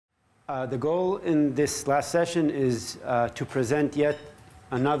The goal in this last session is to present yet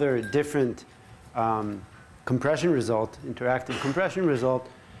another different compression result, interactive compression result,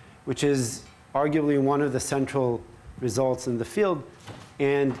 which is arguably one of the central results in the field.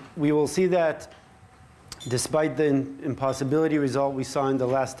 And we will see that despite the impossibility result we saw in the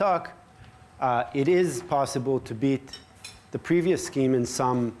last talk, it is possible to beat the previous scheme in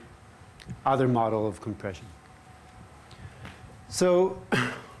some other model of compression. So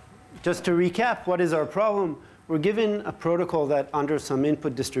just to recap, what is our problem? We're given a protocol that under some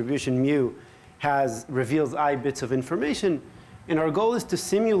input distribution mu reveals I bits of information, and our goal is to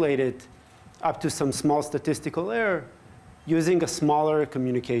simulate it up to some small statistical error using a smaller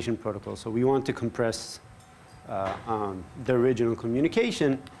communication protocol. So we want to compress the original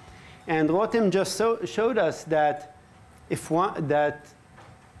communication. And Rotem just showed us that that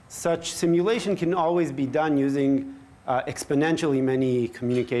such simulation can always be done using exponentially many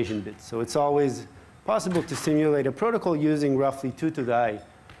communication bits. So it's always possible to simulate a protocol using roughly 2 to the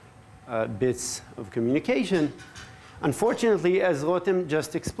I bits of communication. Unfortunately, as Rotem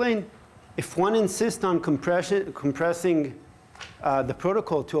just explained, if one insists on compressing the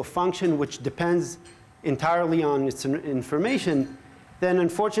protocol to a function which depends entirely on its information, then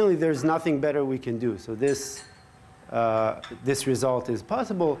unfortunately there's nothing better we can do. So this result is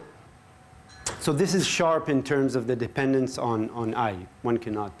possible. So this is sharp in terms of the dependence on I. One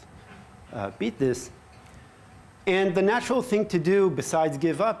cannot beat this. And the natural thing to do, besides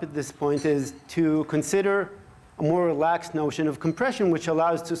give up at this point, is to consider a more relaxed notion of compression, which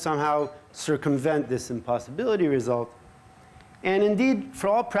allows to somehow circumvent this impossibility result. And indeed, for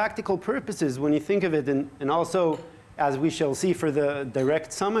all practical purposes, when you think of it, and also, as we shall see for the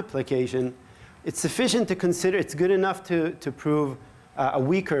direct sum application, it's sufficient to consider, it's good enough to prove a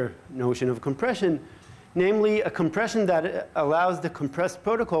weaker notion of compression, namely a compression that allows the compressed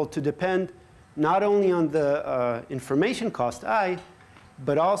protocol to depend not only on the information cost I,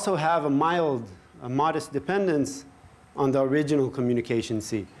 but also have a modest dependence on the original communication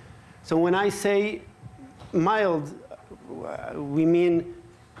C. So when I say mild, we mean,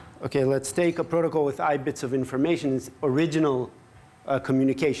 okay, let's take a protocol with I bits of information, its original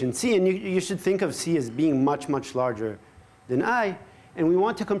communication C, and you should think of C as being much, much larger than I, and we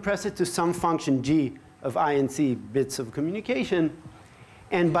want to compress it to some function G of I and C bits of communication.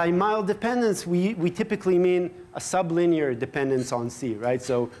 And by mild dependence, we typically mean a sublinear dependence on C, right?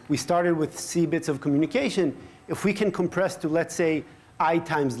 So we started with C bits of communication. If we can compress to, let's say, I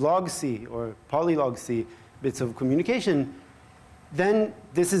times log C or polylog C bits of communication, then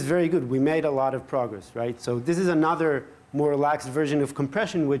this is very good. We made a lot of progress, right? So this is another more relaxed version of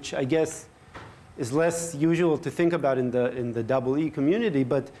compression, which I guess is less usual to think about in the double E community.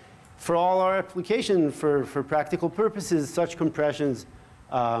 But for all our application, for practical purposes, such compressions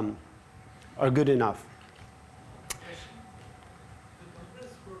are good enough. The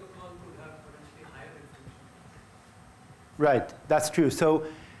compressed protocol could have potentially higher information. Right, that's true. So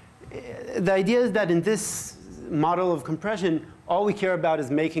the idea is that in this model of compression, all we care about is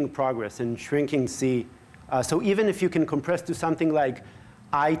making progress and shrinking C. So even if you can compress to something like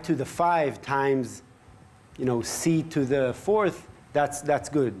I to the 5 times, C to the 4th, that's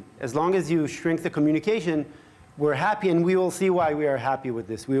good. As long as you shrink the communication, we're happy, and we will see why we are happy with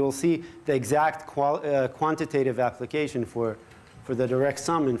this. We will see the exact quantitative application for the direct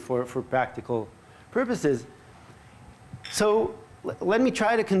sum and for practical purposes. So let me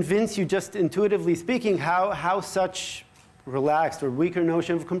try to convince you, just intuitively speaking, how such relaxed or weaker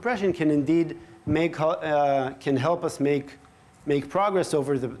notion of compression can indeed can help us make progress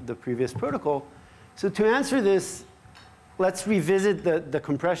over the previous protocol. So to answer this, let's revisit the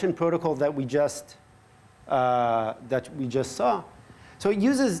compression protocol that we just saw. So it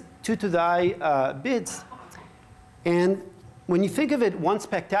uses 2 to the I bits. And when you think of it, one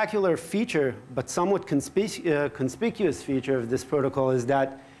spectacular feature, but somewhat conspicuous feature of this protocol is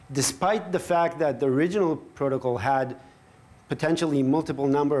that despite the fact that the original protocol had potentially multiple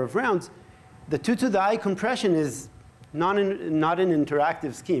number of rounds, the 2 to the I compression is not an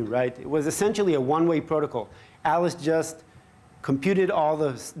interactive scheme, right? It was essentially a one-way protocol. Alice just computed all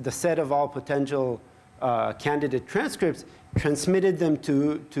the set of all potential candidate transcripts, transmitted them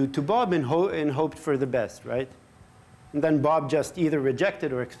to Bob, and hoped for the best, right? And then Bob just either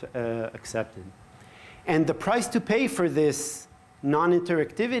rejected or accepted. And the price to pay for this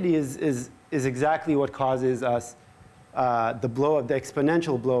non-interactivity is exactly what causes us the blow-up, the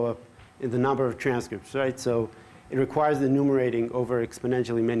exponential blow-up in the number of transcripts, right? So it requires the enumerating over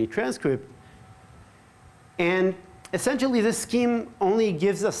exponentially many transcripts. And essentially, this scheme only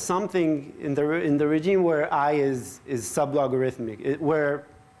gives us something in the regime where I is sublogarithmic, where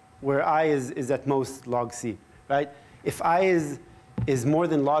where I is at most log C, right? If I is more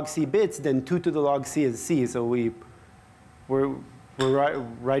than log C bits, then 2 to the log C is C. So we're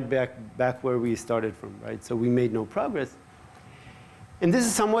right back where we started from, right? So we made no progress. And this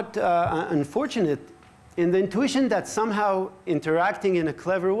is somewhat unfortunate in the intuition that somehow interacting in a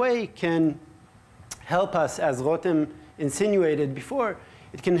clever way can help us, as Rotem insinuated before,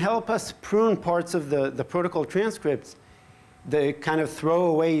 it can help us prune parts of the protocol transcripts, kind of throw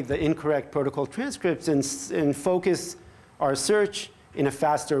away the incorrect protocol transcripts and focus our search in a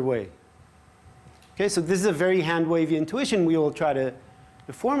faster way. Okay, so this is a very hand-wavy intuition. We will try to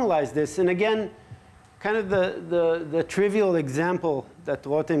formalize this. And again, kind of the trivial example that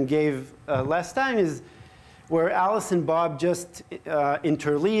Rotem gave last time is where Alice and Bob just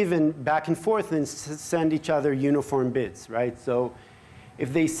interleave and back and forth and send each other uniform bits, right? So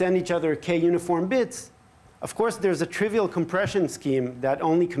if they send each other k uniform bits, of course, there's a trivial compression scheme that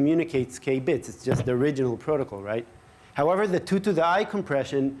only communicates k bits. It's just the original protocol, right? However, the 2 to the I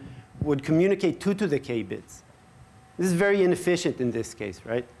compression would communicate 2 to the k bits. This is very inefficient in this case,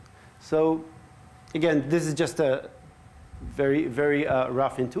 right? So again, this is just a very, very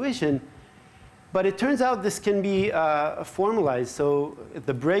rough intuition. But it turns out this can be formalized. So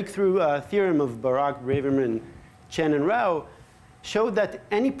the breakthrough theorem of Barak, Braverman, Chen, and Rao showed that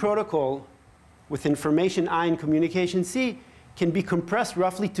any protocol with information I and communication C can be compressed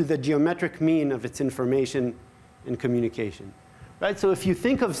roughly to the geometric mean of its information and communication. Right? So if you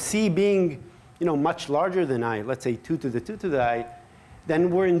think of C being much larger than I, let's say 2 to the 2 to the I, then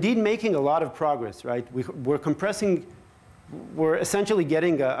we're indeed making a lot of progress. Right? We're compressing, we're essentially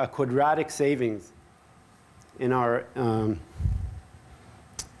getting a quadratic savings in our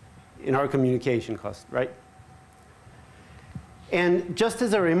communication cost. Right? And just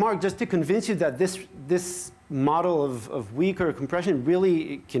as a remark, just to convince you that this model of weaker compression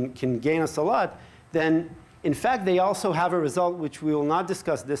really can gain us a lot, then in fact, they also have a result which we will not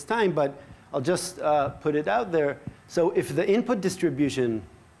discuss this time, but I'll just put it out there. So if the input distribution,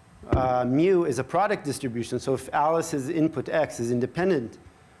 mu, is a product distribution, so if Alice's input x is independent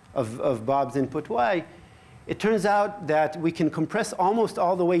of Bob's input y, it turns out that we can compress almost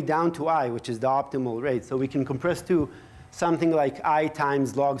all the way down to I, which is the optimal rate. So we can compress to something like I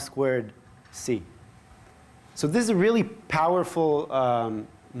times log squared C. So this is a really powerful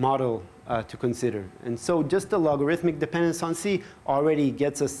model to consider. And so just the logarithmic dependence on C already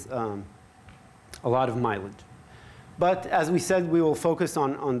gets us a lot of mileage. But as we said, we will focus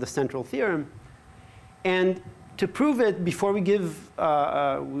on the central theorem. And to prove it, before we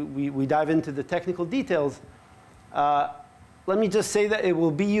we dive into the technical details, let me just say that it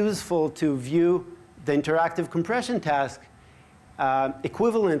will be useful to view the interactive compression task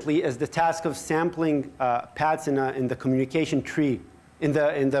equivalently as the task of sampling paths in the communication tree, in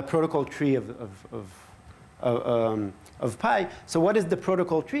the protocol tree of pi. So what is the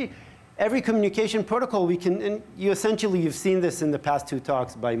protocol tree? Every communication protocol we can, and you've seen this in the past 2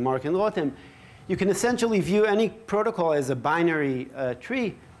 talks by Mark and Rotem, you can essentially view any protocol as a binary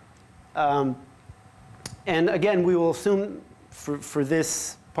tree. And again, we will assume for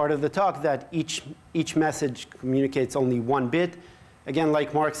this part of the talk that each message communicates only 1 bit. Again,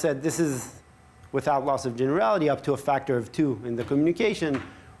 like Mark said, this is without loss of generality up to a factor of 2 in the communication.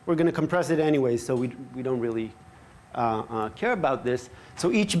 We're going to compress it anyway, so we don't really care about this.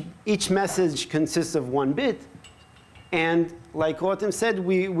 So each message consists of 1 bit. And like Rotem said,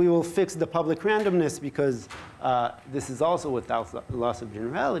 we will fix the public randomness because this is also without loss of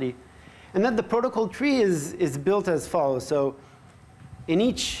generality. And then the protocol tree is built as follows. So in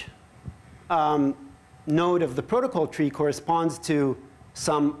each node of the protocol tree corresponds to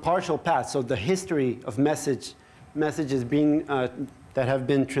some partial path. So the history of messages that have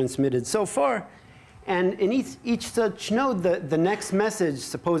been transmitted so far. And in each such node, the next message,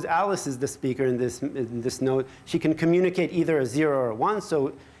 suppose Alice is the speaker in this node, she can communicate either a 0 or a 1.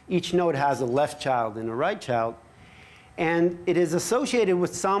 So each node has a left child and a right child. And it is associated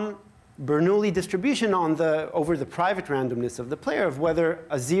with some Bernoulli distribution over the private randomness of the player of whether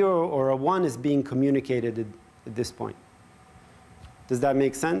a 0 or a 1 is being communicated at this point. Does that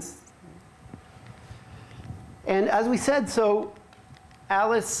make sense? And as we said, so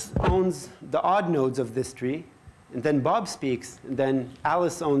Alice owns the odd nodes of this tree, and then Bob speaks, and then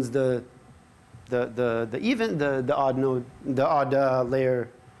Alice owns the odd node, the odd layer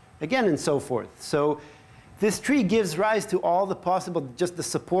again, and so forth. So this tree gives rise to all the possible, just the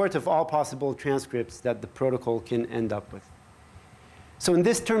support of all possible transcripts that the protocol can end up with. So in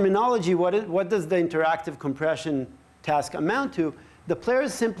this terminology, what does the interactive compression task amount to? The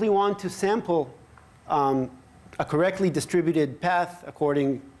players simply want to sample a correctly distributed path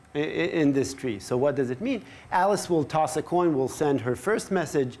according in this tree. So what does it mean? Alice will toss a coin, will send her first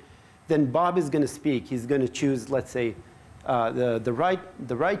message. Then Bob is going to speak. He's going to choose, let's say, the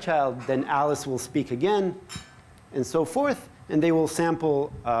right child. Then Alice will speak again, and so forth. And they will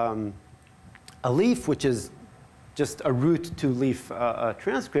sample a leaf, which is just a root to leaf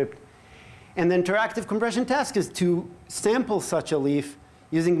transcript. And the interactive compression task is to sample such a leaf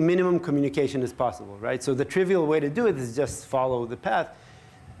using minimum communication as possible, right? So the trivial way to do it is just follow the path.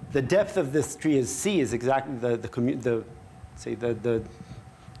 The depth of this tree is C, is exactly the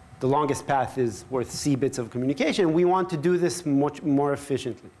longest path is worth C bits of communication. We want to do this much more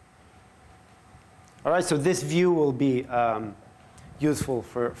efficiently. All right, so this view will be useful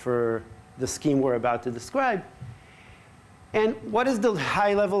for the scheme we're about to describe. And what is the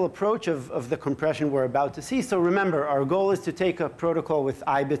high-level approach of the compression we're about to see? So remember, our goal is to take a protocol with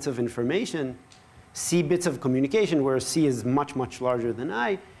I bits of information, C bits of communication, where C is much, much larger than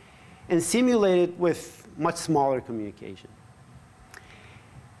I, and simulate it with much smaller communication.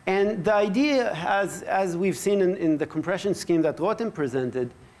 And the idea, as we've seen in the compression scheme that Rotem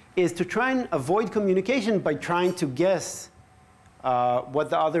presented, is to try and avoid communication by trying to guess what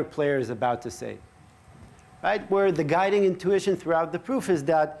the other player is about to say. Right? Where the guiding intuition throughout the proof is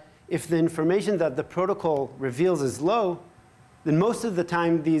that if the information that the protocol reveals is low, then most of the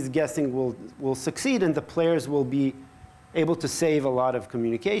time these guessing will succeed and the players will be able to save a lot of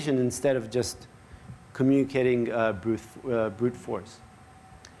communication instead of just communicating brute force.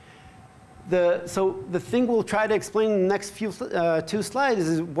 So the thing we'll try to explain in the next few two slides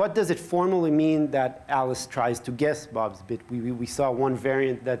is what does it formally mean that Alice tries to guess Bob's bit. We saw one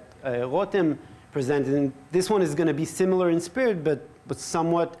variant that Rotem presented, and this one is going to be similar in spirit, but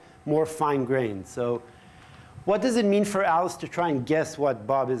somewhat more fine-grained. So what does it mean for Alice to try and guess what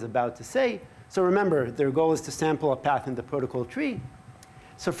Bob is about to say? So remember, their goal is to sample a path in the protocol tree.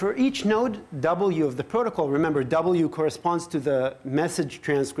 So for each node W of the protocol, remember, W corresponds to the message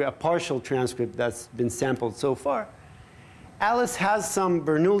transcript, a partial transcript that's been sampled so far. Alice has some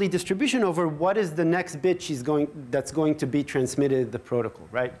Bernoulli distribution over what is the next bit that's going to be transmitted in the protocol,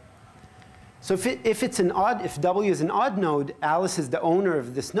 right? So if W is an odd node, Alice is the owner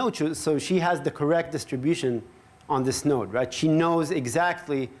of this node, so she has the correct distribution on this node, right? She knows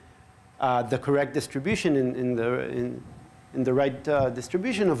exactly the correct distribution in the right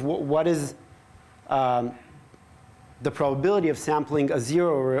distribution of what is the probability of sampling a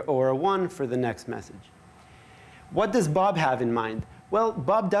 0 or a 1 for the next message. What does Bob have in mind? Well,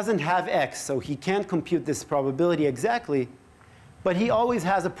 Bob doesn't have X, so he can't compute this probability exactly. But he always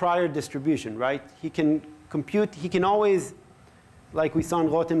has a prior distribution, right? He can compute, he can always, like we saw in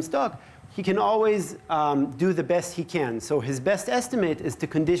Rotem's talk, he can always do the best he can. So his best estimate is to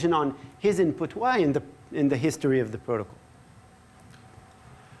condition on his input Y in the history of the protocol.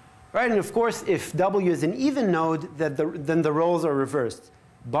 Right, and of course, if W is an even node, then the roles are reversed.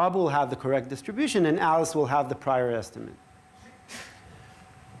 Bob will have the correct distribution, and Alice will have the prior estimate.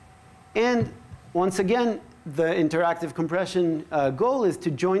 And once again, the interactive compression goal is to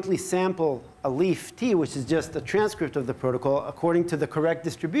jointly sample a leaf T, which is just a transcript of the protocol, according to the correct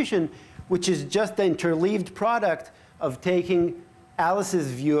distribution, which is just the interleaved product of taking Alice's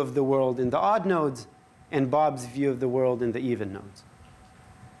view of the world in the odd nodes and Bob's view of the world in the even nodes.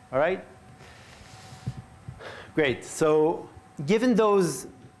 All right? Great. So given those,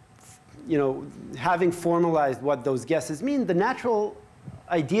 having formalized what those guesses mean, the natural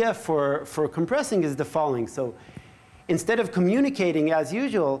idea for compressing is the following. So instead of communicating as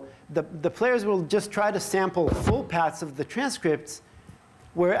usual, the players will just try to sample full paths of the transcripts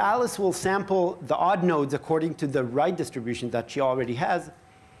where Alice will sample the odd nodes according to the right distribution that she already has.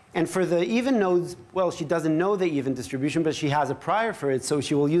 And for the even nodes, well, she doesn't know the even distribution, but she has a prior for it, so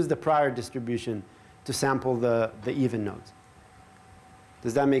she will use the prior distribution to sample the even nodes.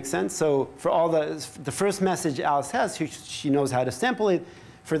 Does that make sense? So for all the first message Alice has, she knows how to sample it.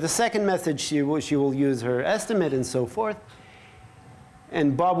 For the second message, she will use her estimate and so forth.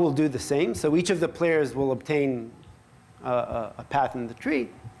 And Bob will do the same. So each of the players will obtain a path in the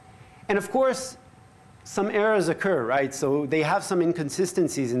tree. And of course, some errors occur, right? So they have some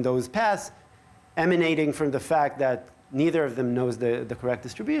inconsistencies in those paths emanating from the fact that neither of them knows the correct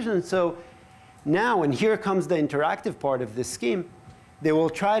distribution. So now, and here comes the interactive part of this scheme, they will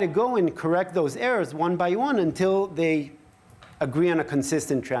try to go and correct those errors one by one until they agree on a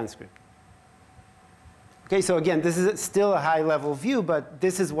consistent transcript. Okay, so again, this is still a high-level view, but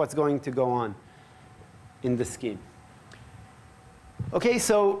this is what's going to go on in the scheme. Okay,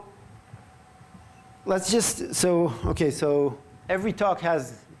 so let's just, so every talk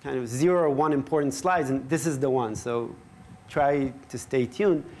has kind of 0 or 1 important slides, and this is the one. So try to stay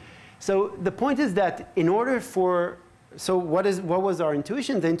tuned. So the point is that in order for, so what was our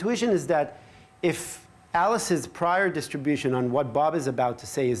intuition? The intuition is that if Alice's prior distribution on what Bob is about to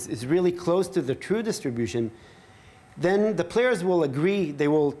say is really close to the true distribution, then the players will agree, they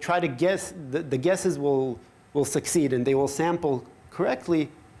will try to guess, the guesses will succeed, and they will sample correctly,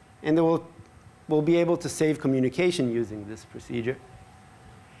 and they will be able to save communication using this procedure.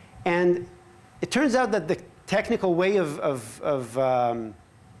 And it turns out that the technical way of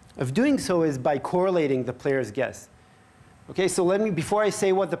doing so is by correlating the player's guess. Okay, so let me, before I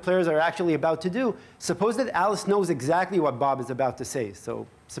say what the players are actually about to do, suppose that Alice knows exactly what Bob is about to say. So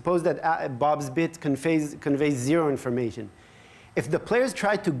suppose that Bob's bit conveys 0 information. If the players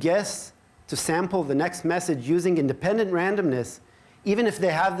try to guess, to sample the next message using independent randomness, even if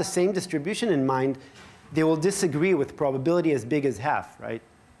they have the same distribution in mind, they will disagree with probability as big as half, right?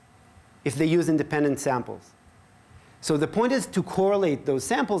 If they use independent samples. So the point is to correlate those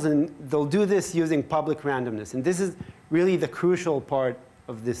samples, and they'll do this using public randomness. And this is really the crucial part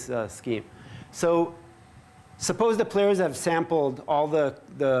of this scheme. So suppose the players have sampled all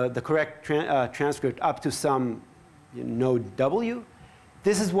the correct transcript up to some node W.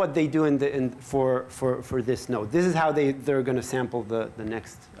 This is what they do for this node. This is how they're going to sample the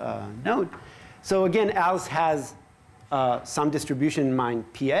next node. So again, Alice has some distribution in mind,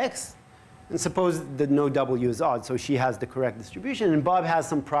 Px. And suppose the node W is odd, so she has the correct distribution. And Bob has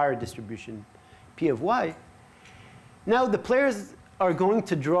some prior distribution, P of Y. Now the players are going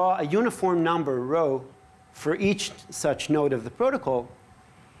to draw a uniform number, rho, for each such node of the protocol.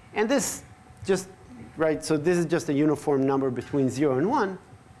 And this just, right, so this is just a uniform number between 0 and 1.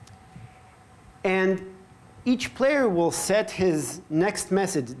 And each player will set his next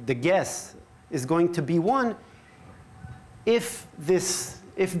message, the guess, is going to be 1 if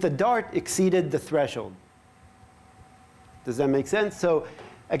the dart exceeded the threshold. Does that make sense? So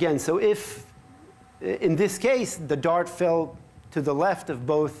again, so if, in this case, the dart fell to the left of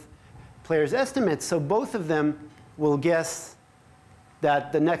both players' estimates, so both of them will guess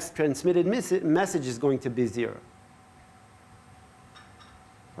that the next transmitted message is going to be 0.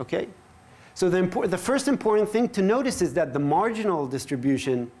 OK? So the first important thing to notice is that the marginal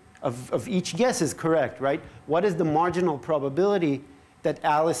distribution of each guess is correct, right? What is the marginal probability that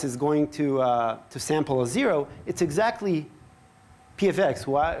Alice is going to sample a 0? It's exactly P of x.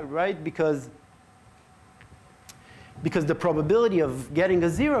 Why, right? Because the probability of getting a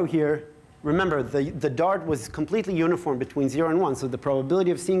 0 here, remember, the dart was completely uniform between 0 and 1. So the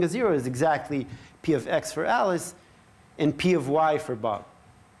probability of seeing a 0 is exactly P of x for Alice and P of y for Bob.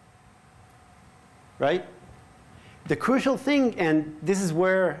 Right? The crucial thing, and this is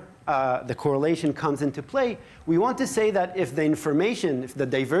where the correlation comes into play, we want to say that if the information, if the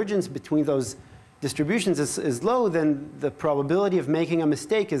divergence between those distributions is low, then the probability of making a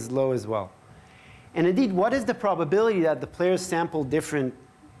mistake is low as well. And indeed, what is the probability that the players sample different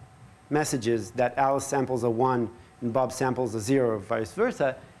messages, that Alice samples a 1 and Bob samples a 0 or vice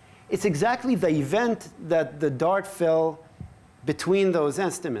versa? It's exactly the event that the dart fell between those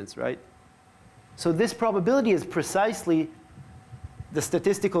estimates, right? So this probability is precisely the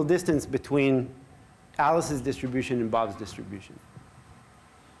statistical distance between Alice's distribution and Bob's distribution.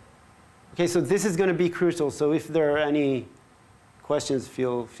 OK, so this is going to be crucial. So if there are any questions,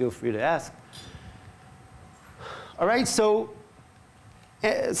 feel free to ask. All right, so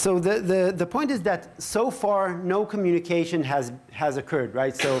the point is that so far no communication has occurred,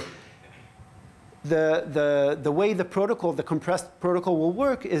 right? So the way the protocol, the compressed protocol will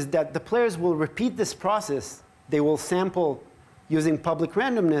work is that the players will repeat this process. They will sample using public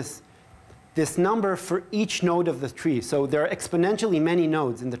randomness this number for each node of the tree. So there are exponentially many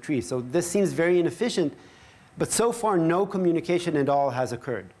nodes in the tree. So this seems very inefficient. But so far, no communication at all has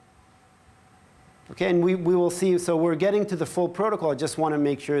occurred. OK, and we will see. So we're getting to the full protocol. I just want to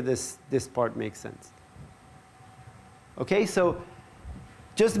make sure this part makes sense. OK, so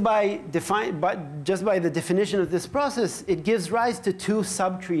just by the definition of this process, it gives rise to 2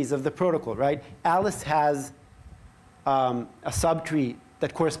 subtrees of the protocol, right? Alice has a subtree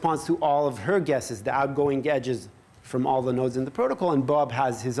that corresponds to all of her guesses, the outgoing edges from all the nodes in the protocol, and Bob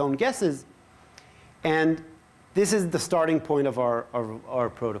has his own guesses. And this is the starting point of our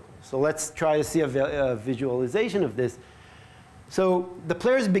protocol. So let's try to see a visualization of this. So the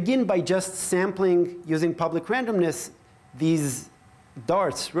players begin by just sampling, using public randomness, these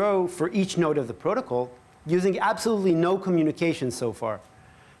darts, rho, for each node of the protocol, using absolutely no communication so far.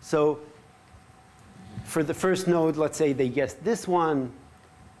 So for the first node, let's say they guessed this one.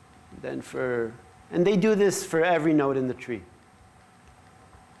 Then and they do this for every node in the tree.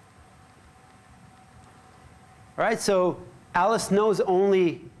 All right, so Alice knows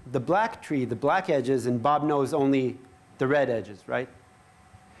only the black tree, the black edges, and Bob knows only the red edges, right?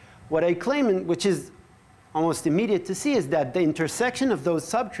 What I claim, which is almost immediate to see, is that the intersection of those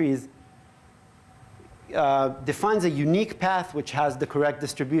subtrees defines a unique path which has the correct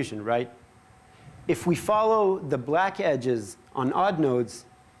distribution, right? If we follow the black edges on odd nodes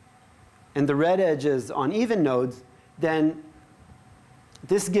and the red edges on even nodes, then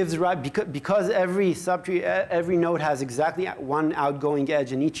this gives rise, because every subtree, every node has exactly one outgoing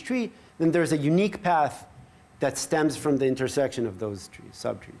edge in each tree, then there's a unique path that stems from the intersection of those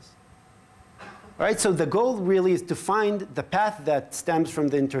subtrees. All right, so the goal really is to find the path that stems from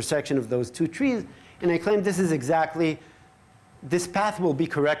the intersection of those two trees, and I claim this is exactly, this path will be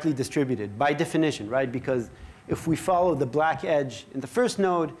correctly distributed by definition, right? Because if we follow the black edge in the first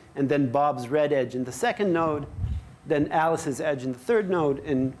node and then Bob's red edge in the second node, then Alice's edge in the third node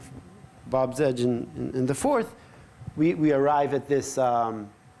and Bob's edge in the fourth, we arrive at this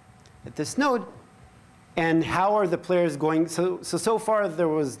node. And how are the players going? So far, there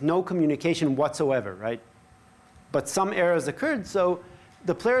was no communication whatsoever, right? But some errors occurred. So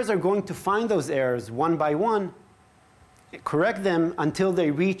the players are going to find those errors one by one, correct them until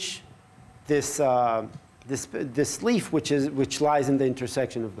they reach this leaf, which lies in the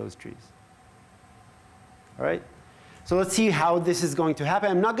intersection of those trees. All right? So let's see how this is going to happen.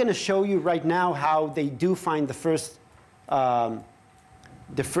 I'm not going to show you right now how they do find the first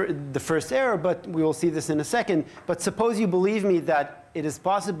error, but we will see this in a second. But suppose you believe me that it is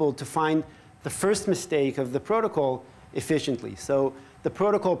possible to find the first mistake of the protocol efficiently. So the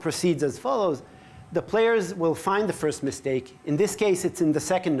protocol proceeds as follows. The players will find the first mistake. In this case, it's in the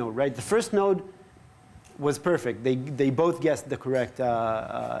second node, right? The first node was perfect. They both guessed the correct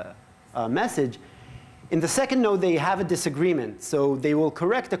message. In the second node, they have a disagreement. So they will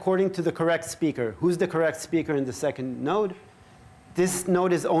correct according to the correct speaker. Who's the correct speaker in the second node? This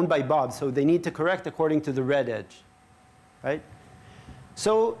node is owned by Bob, so they need to correct according to the red edge, right?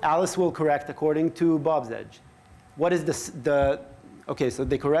 So Alice will correct according to Bob's edge. What is OK, so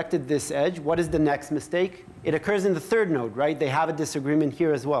they corrected this edge. What is the next mistake? It occurs in the third node, right? They have a disagreement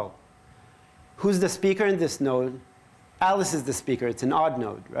here as well. Who's the speaker in this node? Alice is the speaker. It's an odd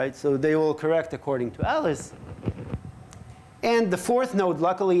node, right? So they will correct according to Alice. And the fourth node,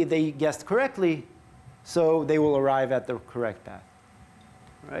 luckily, they guessed correctly, so they will arrive at the correct path,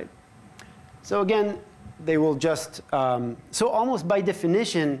 right? So again, they will just, so almost by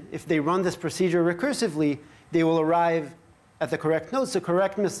definition, if they run this procedure recursively, they will arrive at the correct node. So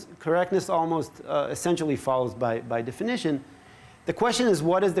correctness almost essentially follows by definition. The question is,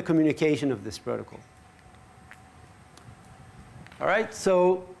 what is the communication of this protocol? All right,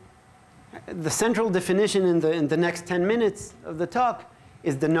 so the central definition in the next 10 minutes of the talk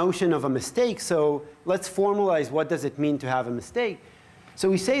is the notion of a mistake. So let's formalize what does it mean to have a mistake.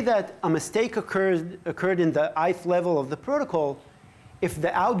 So we say that a mistake occurred in the ith level of the protocol if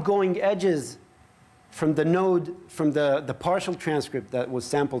the outgoing edges from the node, from the partial transcript that was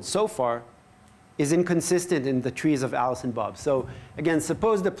sampled so far, is inconsistent in the trees of Alice and Bob. So again,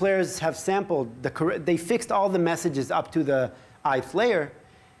 suppose the players have sampled, they fixed all the messages up to the ith layer.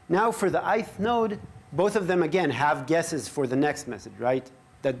 Now for the ith node, both of them, again, have guesses for the next message, right?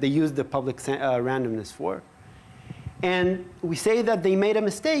 That they use the public randomness for. And we say that they made a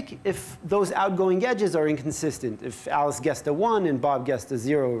mistake if those outgoing edges are inconsistent, if Alice guessed a 1 and Bob guessed a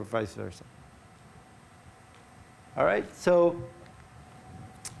 0 or vice versa. All right, so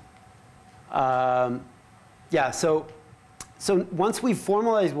yeah, so once we've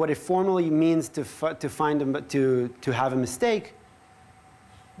formalized what it formally means to have a mistake,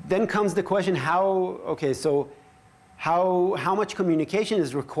 then comes the question how much communication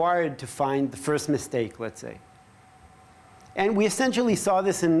is required to find the first mistake, let's say. And we essentially saw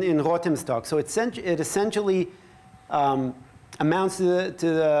this in Rotem's talk. So it essentially amounts to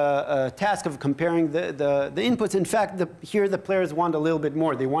the task of comparing the inputs. In fact, here the players want a little bit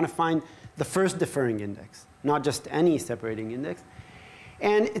more. They want to find the first differing index, not just any separating index.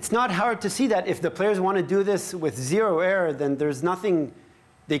 And it's not hard to see that if the players want to do this with 0 error, then there's nothing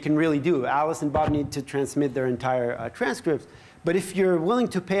they can really do. Alice and Bob need to transmit their entire transcripts. But if you're willing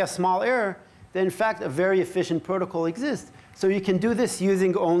to pay a small error, then in fact a very efficient protocol exists. So you can do this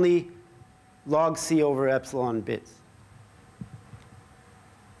using only log C over epsilon bits.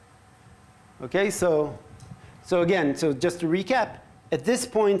 OK, so again, just to recap, at this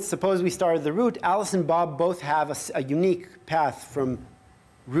point, suppose we start at the root. Alice and Bob both have a unique path from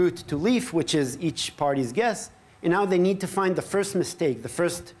root to leaf, which is each party's guess. And now they need to find the first mistake, the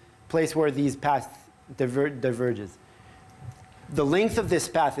first place where these paths diverges. The length of this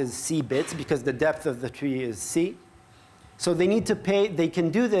path is C bits, because the depth of the tree is C. So they need to pay, they can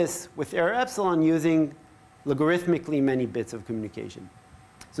do this with error epsilon using logarithmically many bits of communication.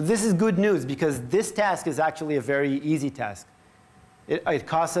 So this is good news because this task is actually a very easy task. It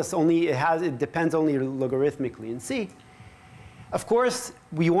costs us only, it depends only logarithmically in C. Of course,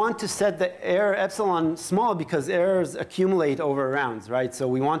 we want to set the error epsilon small because errors accumulate over rounds, right? So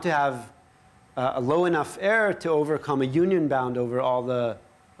we want to have a low enough error to overcome a union bound over all the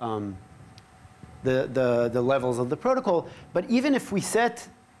levels of the protocol. But even if we set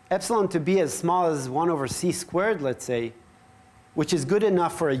epsilon to be as small as 1 over C squared, let's say, which is good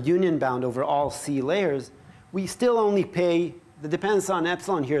enough for a union bound over all C layers, we still only pay, the dependence on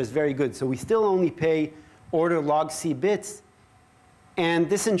epsilon here is very good. So we still only pay order log C bits. And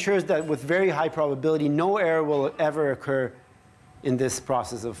this ensures that with very high probability, no error will ever occur in this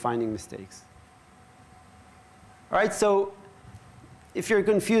process of finding mistakes. All right, so if you're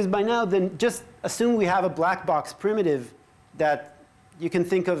confused by now, then just assume we have a black box primitive that you can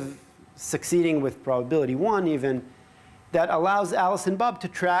think of succeeding with probability 1 even, that allows Alice and Bob to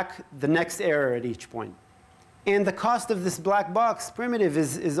track the next error at each point. And the cost of this black box primitive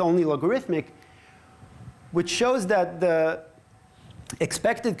is only logarithmic, which shows that the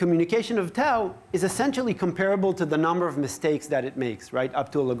expected communication of tau is essentially comparable to the number of mistakes that it makes, right,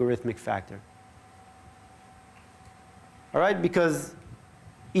 up to a logarithmic factor. All right, because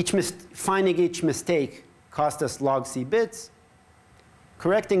finding each mistake cost us log C bits.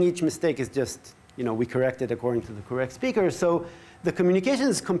 Correcting each mistake is just, you know, we correct it according to the correct speaker. So the communication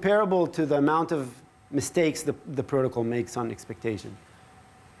is comparable to the amount of mistakes the protocol makes on expectation.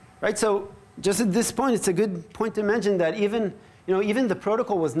 Right, so just at this point, it's a good point to mention that even the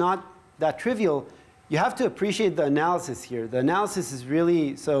protocol was not that trivial. You have to appreciate the analysis here. The analysis is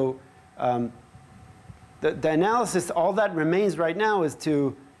really, so the analysis, all that remains right now is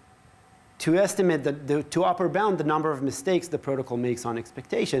to estimate, to upper bound the number of mistakes the protocol makes on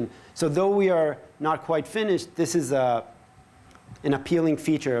expectation. So though we are not quite finished, this is an appealing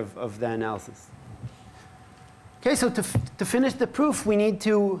feature of the analysis. OK, so to finish the proof, we need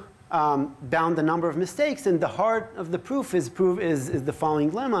to bound the number of mistakes. And the heart of the proof is the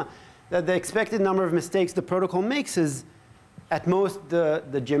following lemma, that the expected number of mistakes the protocol makes is at most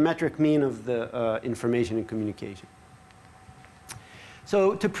the geometric mean of the information in communication.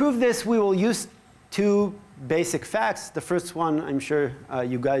 So to prove this, we will use two basic facts. The first one, I'm sure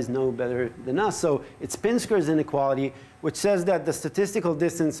you guys know better than us. So it's Pinsker's inequality, which says that the statistical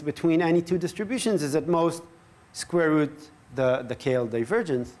distance between any two distributions is at most square root the KL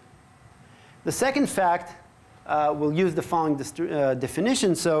divergence. The second fact, we'll use the following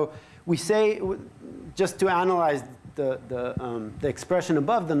definition. So we say, just to analyze the expression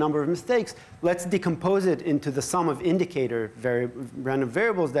above, the number of mistakes, let's decompose it into the sum of indicator random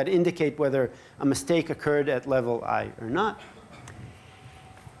variables that indicate whether a mistake occurred at level I or not.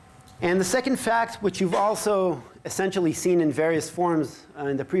 And the second fact, which you've also essentially seen in various forms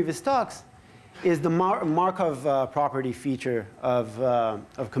in the previous talks, is the Markov property feature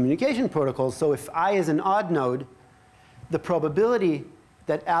of communication protocols. So if I is an odd node, the probability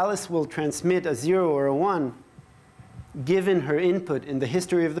that Alice will transmit a 0 or a 1 given her input in the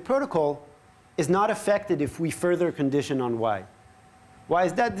history of the protocol is not affected if we further condition on Y. Why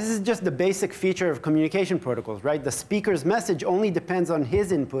is that? This is just the basic feature of communication protocols, right? The speaker's message only depends on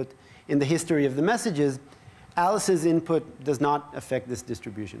his input in the history of the messages. Alice's input does not affect this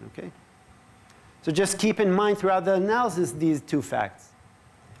distribution, OK? So just keep in mind throughout the analysis these two facts.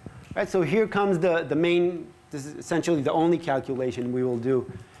 Right, so here comes the main, this is essentially the only calculation we will do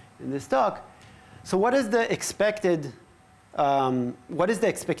in this talk. So what is the expected, what is the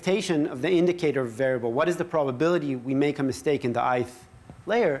expectation of the indicator variable? What is the probability we make a mistake in the ith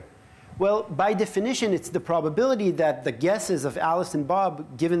layer? Well, by definition, it's the probability that the guesses of Alice and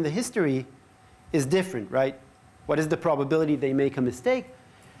Bob, given the history, is different, right? What is the probability they make a mistake?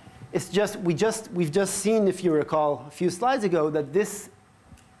 It's just, we've just seen, if you recall, a few slides ago, that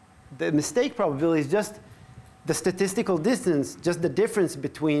the mistake probability is just the statistical distance, just the difference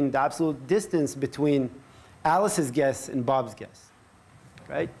between the absolute distance between Alice's guess and Bob's guess,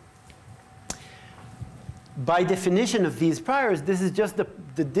 right? By definition of these priors, this is just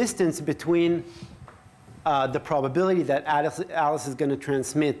the distance between the probability that Alice is going to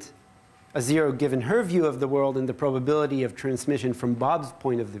transmit a 0 given her view of the world and the probability of transmission from Bob's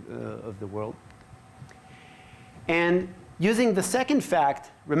point of the world. And using the second fact,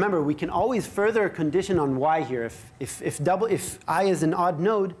 remember, we can always further condition on Y here. If I is an odd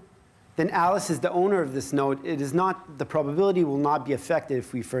node, then Alice is the owner of this node. It is not, the probability will not be affected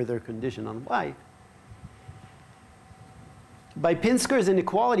if we further condition on Y. By Pinsker's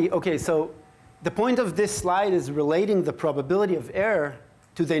inequality, OK, so the point of this slide is relating the probability of error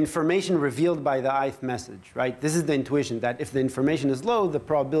to the information revealed by the ith message, right? This is the intuition that if the information is low, the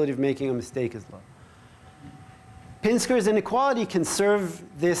probability of making a mistake is low. Pinsker's inequality can serve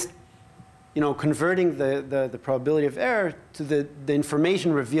this, converting the probability of error to the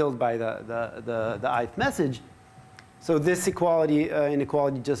information revealed by the ith message. So this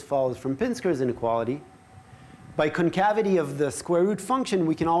inequality just follows from Pinsker's inequality. By concavity of the square root function,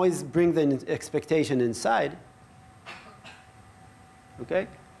 we can always bring the expectation inside. Okay?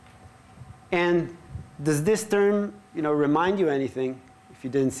 And does this term, remind you anything? If you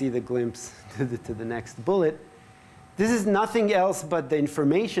didn't see the glimpse to the next bullet, this is nothing else but the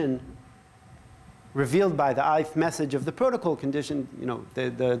information revealed by the ith message of the protocol condition.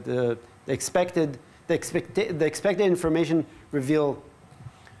 The expected information revealed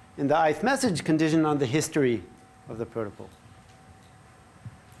in the ith message condition on the history of the protocol.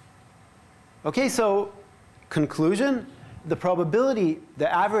 Okay, so conclusion. The probability,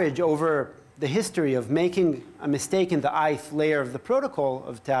 the average over the history of making a mistake in the ith layer of the protocol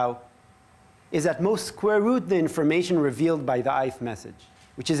of tau is at most square root the information revealed by the ith message,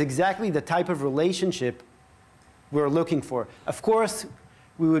 which is exactly the type of relationship we're looking for. Of course,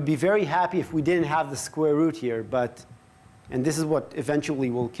 we would be very happy if we didn't have the square root here, and this is what eventually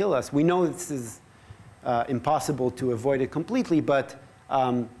will kill us. We know this is impossible to avoid it completely, but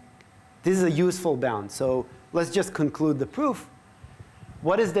this is a useful bound. So let's just conclude the proof.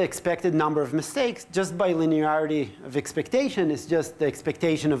 What is the expected number of mistakes? Just by linearity of expectation, it's just the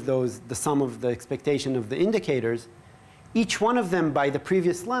expectation of those, the sum of the expectation of the indicators. Each one of them, by the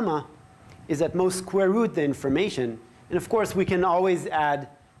previous lemma, is at most square root the information. And of course, we can always add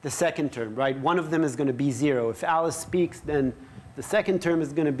the second term, right? One of them is going to be 0. If Alice speaks, then the second term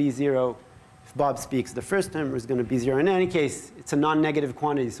is going to be 0. If Bob speaks, the first term is going to be 0. In any case, it's a non-negative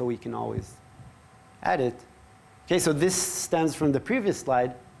quantity, so we can always add it. Okay, so this stems from the previous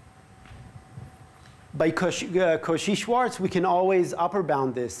slide. By Cauchy-Schwarz, we can always upper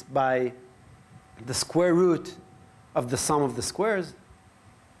bound this by the square root of the sum of the squares.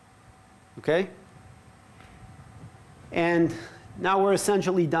 Okay? And now we're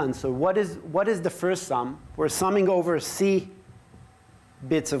essentially done. So what is the first sum? We're summing over C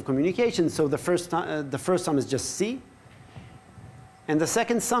bits of communication. So the first sum is just C. And the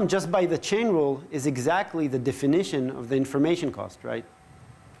second sum, just by the chain rule, is exactly the definition of the information cost, right?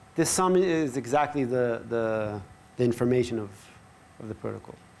 This sum is exactly the information of the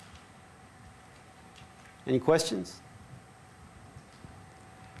protocol. Any questions?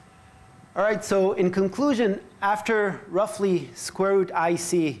 All right, so in conclusion, after roughly square root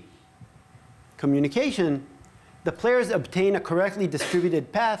IC communication, the players obtain a correctly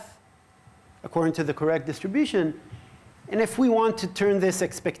distributed path according to the correct distribution. And if we want to turn this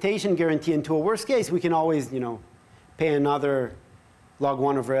expectation guarantee into a worst case, we can always, pay another log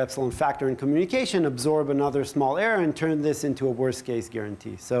 1 over epsilon factor in communication, absorb another small error, and turn this into a worst case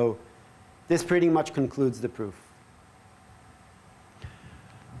guarantee. So this pretty much concludes the proof.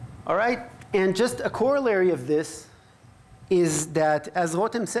 All right, and just a corollary of this is that, as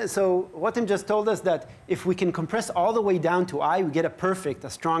Rotem said, so Rotem just told us that if we can compress all the way down to I, we get a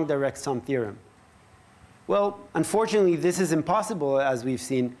strong direct sum theorem. Well, unfortunately, this is impossible, as we've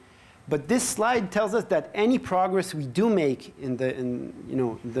seen. But this slide tells us that any progress we do make in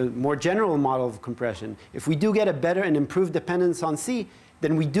the more general model of compression, if we do get a better and improved dependence on C,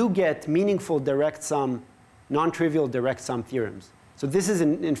 then we do get meaningful direct sum, non-trivial direct sum theorems. So this is,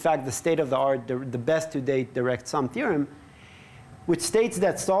 in fact, the state of the art, the best to date direct sum theorem, which states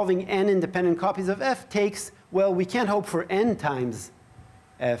that solving n independent copies of F takes, well, we can't hope for n times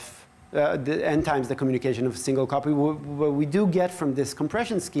F. N times the communication of a single copy. What we do get from this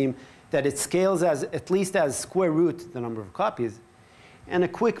compression scheme that it scales at least as square root the number of copies. And a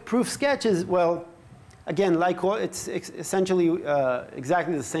quick proof sketch is, well, again, it's essentially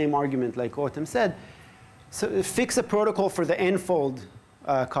exactly the same argument like Rotem said. So fix a protocol for the n-fold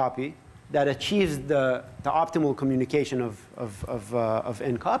copy that achieves the optimal communication of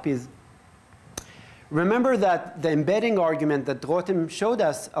n copies. Remember that the embedding argument that Rotem showed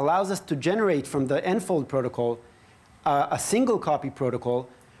us allows us to generate from the n-fold protocol a single copy protocol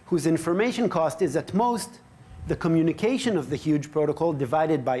whose information cost is at most the communication of the huge protocol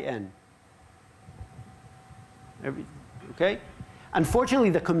divided by n. Okay? Unfortunately,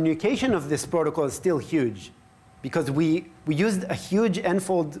 the communication of this protocol is still huge because we used a huge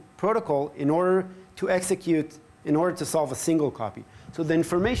n-fold protocol in order to solve a single copy. So the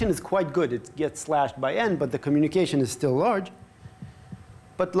information is quite good. It gets slashed by n, but the communication is still large.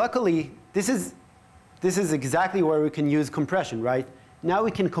 But luckily, this is exactly where we can use compression, right? Now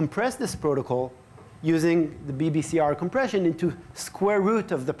we can compress this protocol using the BBCR compression into square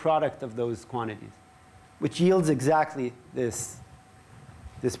root of the product of those quantities, which yields exactly this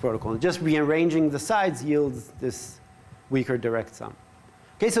protocol. And just rearranging the sides yields this weaker direct sum.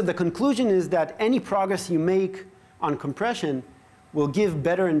 Okay, so the conclusion is that any progress you make on compression will give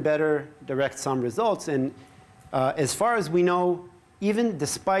better and better direct sum results. And as far as we know, even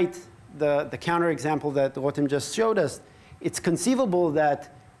despite the counterexample that Rotem just showed us, it's conceivable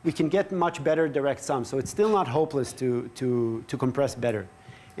that we can get much better direct sum. So it's still not hopeless to compress better.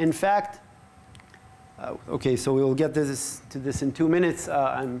 In fact, OK, so we'll get to this in 2 minutes.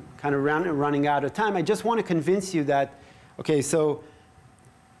 I'm kind of running out of time. I just want to convince you that, OK, so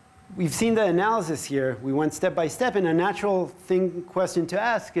we've seen the analysis here. We went step by step. And a natural question to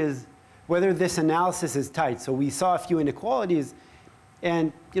ask is whether this analysis is tight. So we saw a few inequalities.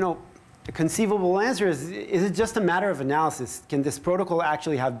 And the conceivable answer is it just a matter of analysis? Can this protocol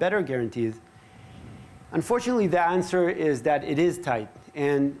actually have better guarantees? Unfortunately, the answer is that it is tight,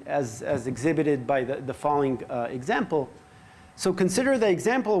 and as exhibited by the following example. So consider the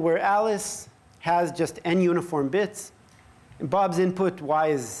example where Alice has just n uniform bits, and Bob's input y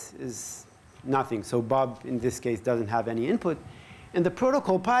is nothing. So Bob, in this case, doesn't have any input. And the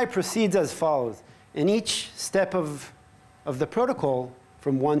protocol pi proceeds as follows. In each step of the protocol,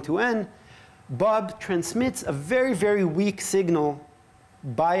 from 1 to n, Bob transmits a very, very weak signal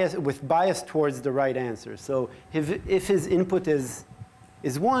with bias towards the right answer. So if his input is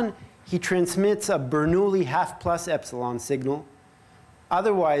 1, he transmits a Bernoulli half plus epsilon signal.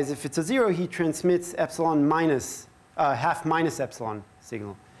 Otherwise, if it's a 0, he transmits epsilon minus, half minus epsilon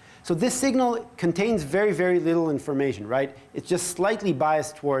signal. So this signal contains very, very little information, right? It's just slightly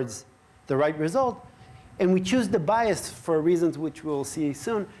biased towards the right result. And we choose the bias for reasons which we'll see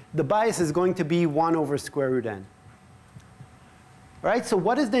soon. The bias is going to be 1 over square root n. All right, so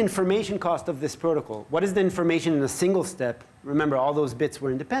what is the information cost of this protocol? What is the information in a single step? Remember, all those bits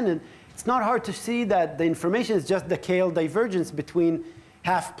were independent. It's not hard to see that the information is just the KL divergence between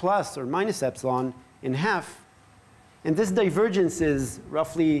half plus or minus epsilon and half. And this divergence is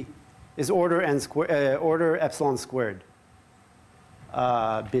roughly order epsilon squared.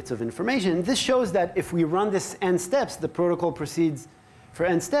 Bits of information. This shows that if we run this n steps, the protocol proceeds for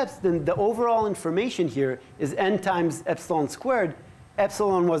n steps, then the overall information here is n times epsilon squared.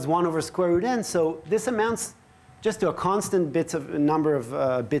 Epsilon was 1 over square root n, so this amounts just to a constant number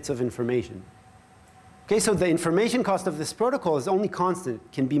of bits of information. Okay, so the information cost of this protocol is only constant,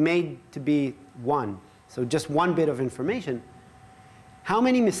 can be made to be 1, so just 1 bit of information. How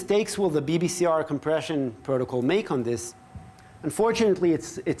many mistakes will the BBCR compression protocol make on this? Unfortunately,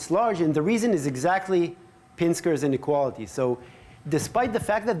 it's large, and the reason is exactly Pinsker's inequality. So despite the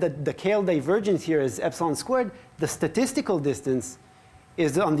fact that the KL divergence here is epsilon squared, the statistical distance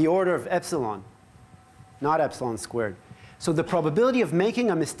is on the order of epsilon, not epsilon squared. So the probability of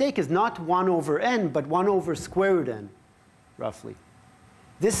making a mistake is not 1 over n, but 1 over square root n, roughly.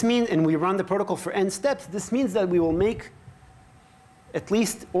 This means, and we run the protocol for n steps, this means that we will make at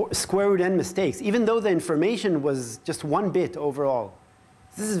least square root n mistakes, even though the information was just 1 bit overall.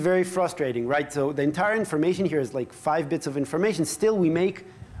 This is very frustrating, right? So the entire information here is like 5 bits of information. Still, we make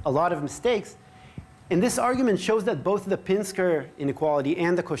a lot of mistakes. And this argument shows that both the Pinsker inequality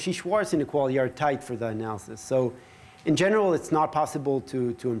and the Cauchy-Schwarz inequality are tight for the analysis. So in general, it's not possible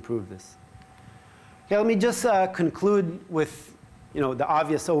to improve this. Okay, let me just conclude with the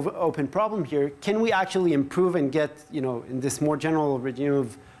obvious open problem here. Can we actually improve and get, in this more general regime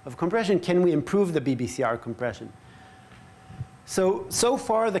of compression, can we improve the BBCR compression? So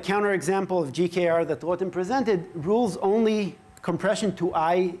far, the counterexample of GKR that Rotem presented rules only compression to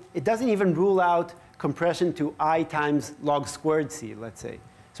I. It doesn't even rule out compression to I times log squared C, let's say.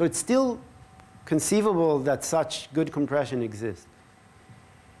 So it's still conceivable that such good compression exists.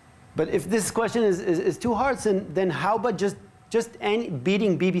 But if this question is too hard, then how about just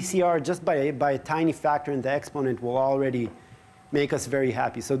beating BBCR just by a tiny factor in the exponent will already make us very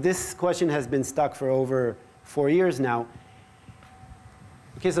happy. So this question has been stuck for over 4 years now.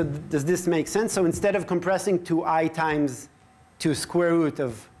 Okay, so does this make sense? So instead of compressing to I times to square root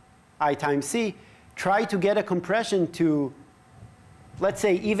of I times C, try to get a compression to, let's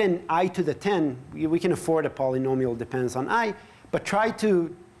say, even I to the 10. We can afford a polynomial depends on I, but try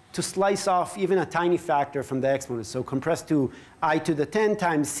to slice off even a tiny factor from the exponent. So compress to I to the 10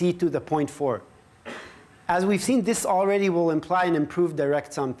 times C to the 0.4. As we've seen, this already will imply an improved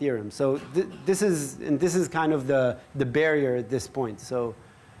direct sum theorem. So this is kind of the barrier at this point. So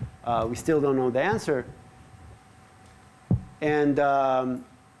we still don't know the answer. And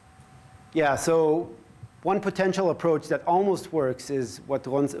yeah, so one potential approach that almost works is what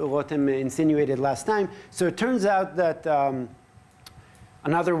Rotem insinuated last time. So it turns out that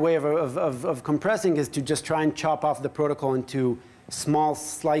another way of compressing is to just try and chop off the protocol into small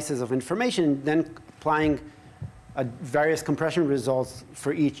slices of information, then applying various compression results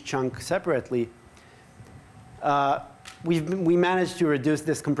for each chunk separately. We managed to reduce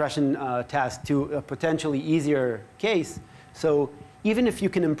this compression task to a potentially easier case. So even if you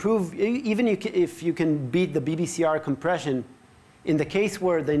can improve, even if you can beat the BBCR compression, in the case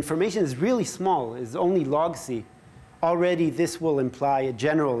where the information is really small, is only log C, already this will imply a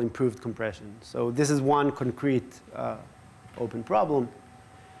general improved compression. So this is one concrete open problem.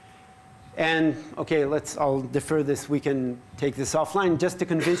 And OK, I'll defer this. We can take this offline. Just to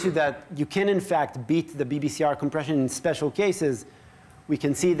convince you that you can, in fact, beat the BBCR compression in special cases, we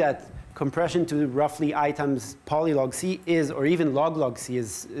can see that compression to roughly I times polylog C is, or even log C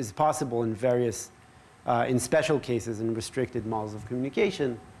is possible in various, in special cases in restricted models of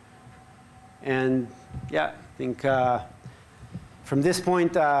communication. And yeah, I think from this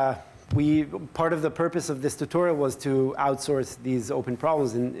point, part of the purpose of this tutorial was to outsource these open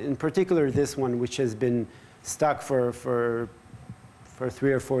problems, in particular this one, which has been stuck for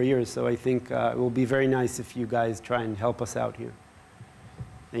 3 or 4 years. So I think it will be very nice if you guys try and help us out here.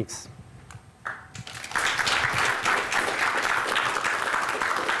 Thanks.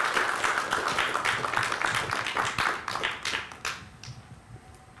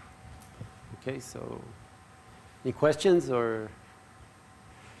 OK, so any questions or?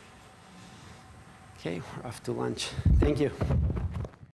 OK, we're off to lunch. Thank you.